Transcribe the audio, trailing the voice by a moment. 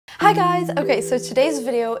Hi guys! Okay, so today's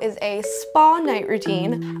video is a spa night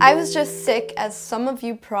routine. I was just sick, as some of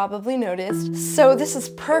you probably noticed, so this is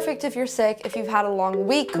perfect if you're sick, if you've had a long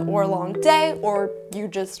week or a long day, or you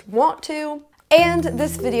just want to. And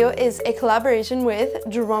this video is a collaboration with,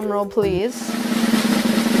 drumroll please,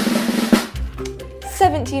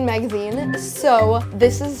 17 magazine. So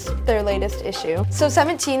this is their latest issue. So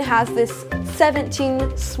 17 has this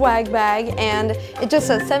 17 swag bag, and it just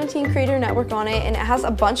says 17 Creator Network on it, and it has a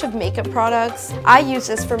bunch of makeup products. I use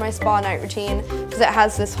this for my spa night routine because it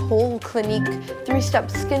has this whole Clinique 3-step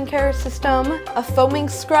skincare system, a foaming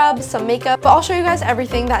scrub, some makeup, but I'll show you guys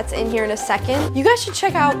everything that's in here in a second. You guys should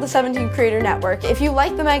check out the 17 Creator Network. If you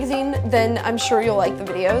like the magazine, then I'm sure you'll like the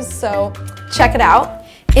videos, so check it out.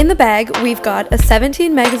 In the bag, we've got a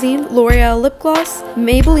 17 magazine L'Oreal lip gloss,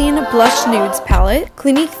 Maybelline Blush Nudes palette,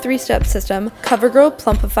 Clinique 3-step system, CoverGirl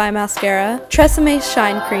Plumpify mascara, Tresemme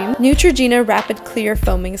shine cream, Neutrogena rapid clear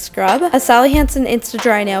foaming scrub, a Sally Hansen Insta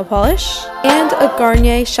Dry nail polish, and a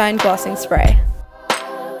Garnier shine glossing spray.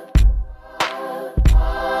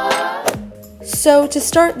 So to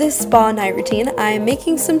start this spa night routine, I am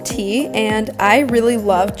making some tea, and I really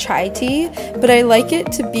love chai tea, but I like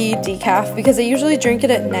it to be decaf because I usually drink it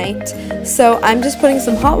at night. So I'm just putting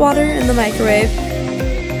some hot water in the microwave.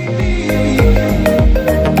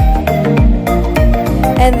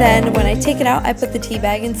 And then when I take it out, I put the tea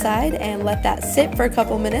bag inside and let that sit for a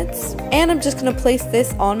couple minutes. And I'm just gonna place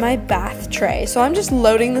this on my bath tray. So I'm just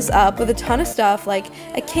loading this up with a ton of stuff like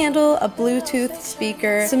a candle, a Bluetooth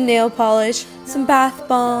speaker, some nail polish, some bath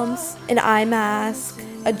bombs, an eye mask,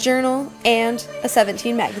 a journal, and a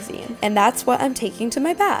 17 magazine. And that's what I'm taking to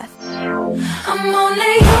my bath. I'm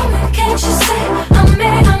only human, can't you see?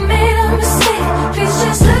 I made a mistake. Please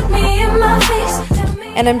just look me in my face.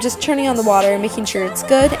 And I'm just turning on the water, making sure it's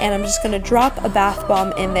good, and I'm just gonna drop a bath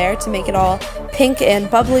bomb in there to make it all pink and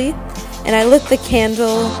bubbly. And I lit the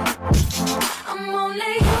candle.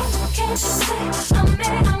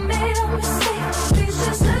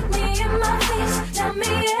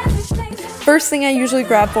 First thing I usually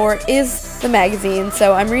grab for is the magazine,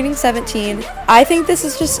 so I'm reading 17. I think this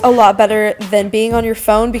is just a lot better than being on your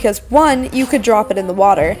phone because 1, you could drop it in the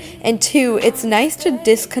water, and 2, it's nice to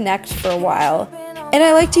disconnect for a while. And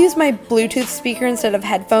I like to use my Bluetooth speaker instead of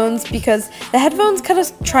headphones because the headphones kind of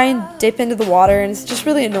try and dip into the water and it's just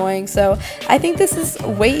really annoying, so I think this is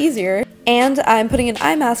way easier. And I'm putting an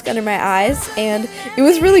eye mask under my eyes, and it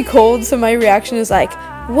was really cold, so my reaction is like,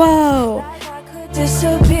 whoa.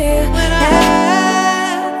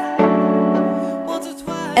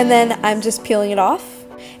 And then I'm just peeling it off.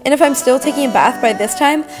 And if I'm still taking a bath by this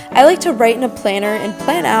time, I like to write in a planner and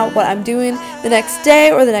plan out what I'm doing the next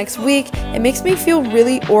day or the next week. It makes me feel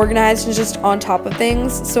really organized and just on top of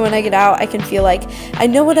things, so when I get out, I can feel like I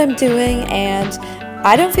know what I'm doing and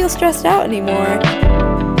I don't feel stressed out anymore.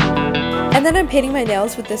 And then I'm painting my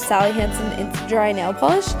nails with this Sally Hansen Insta Dry nail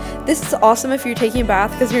polish. This is awesome if you're taking a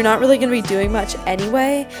bath because you're not really going to be doing much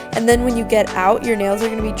anyway, and then when you get out, your nails are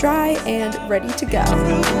going to be dry and ready to go.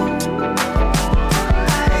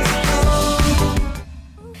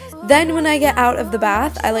 Then when I get out of the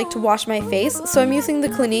bath, I like to wash my face, so I'm using the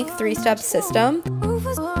Clinique 3-step system.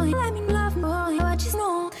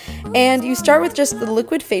 And you start with just the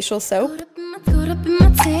liquid facial soap.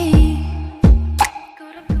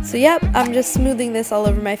 So yep, I'm just smoothing this all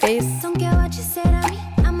over my face.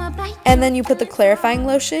 And then you put the clarifying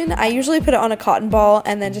lotion. I usually put it on a cotton ball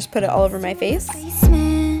and then just put it all over my face.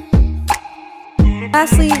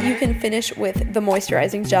 Lastly, you can finish with the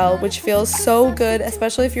moisturizing gel, which feels so good,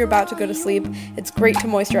 especially if you're about to go to sleep. It's great to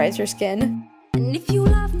moisturize your skin.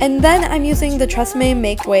 And then I'm using the Tresemme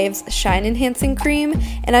Make Waves Shine Enhancing Cream,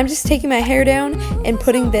 and I'm just taking my hair down and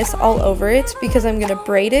putting this all over it because I'm going to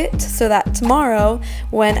braid it so that tomorrow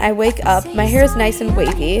when I wake up, my hair is nice and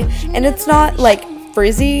wavy. And it's not like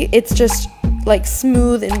frizzy, it's just like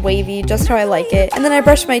smooth and wavy, just how I like it. And then I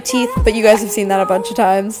brush my teeth, but you guys have seen that a bunch of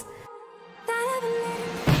times.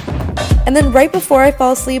 And then right before I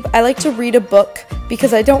fall asleep, I like to read a book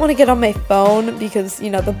because I don't want to get on my phone because, you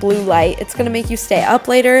know, the blue light, it's going to make you stay up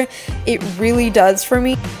later. It really does for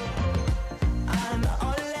me.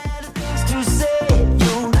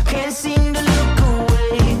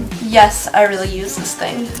 Yes, I really use this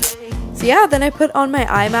thing. So yeah, then I put on my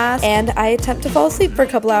eye mask and I attempt to fall asleep for a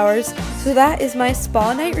couple hours. So that is my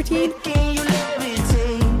spa night routine.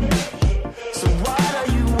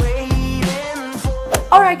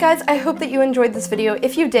 Alright guys, I hope that you enjoyed this video.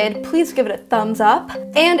 If you did, please give it a thumbs up.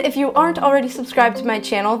 And if you aren't already subscribed to my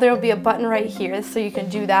channel, there will be a button right here so you can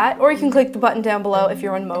do that, or you can click the button down below if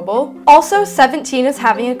you're on mobile. Also, 17 is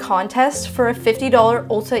having a contest for a $50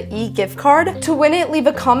 Ulta e-gift card. To win it, leave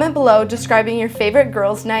a comment below describing your favorite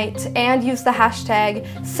girls' night and use the hashtag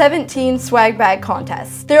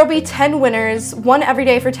 17swagbagcontest. There will be 10 winners, one every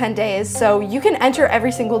day for 10 days, so you can enter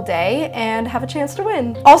every single day and have a chance to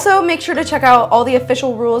win. Also, make sure to check out all the official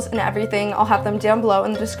rules and everything. I'll have them down below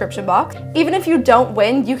in the description box. Even if you don't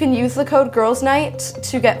win, you can use the code GIRLSNIGHT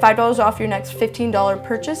to get $5 off your next $15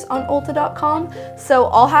 purchase on Ulta.com. So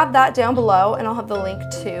I'll have that down below and I'll have the link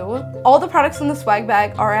too. All the products in the swag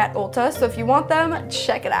bag are at Ulta, so if you want them,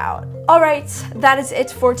 check it out. Alright, that is it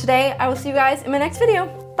for today. I will see you guys in my next video.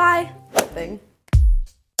 Bye!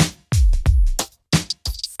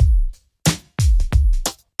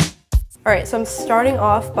 Alright, so I'm starting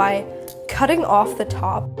off by cutting off the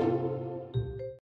top.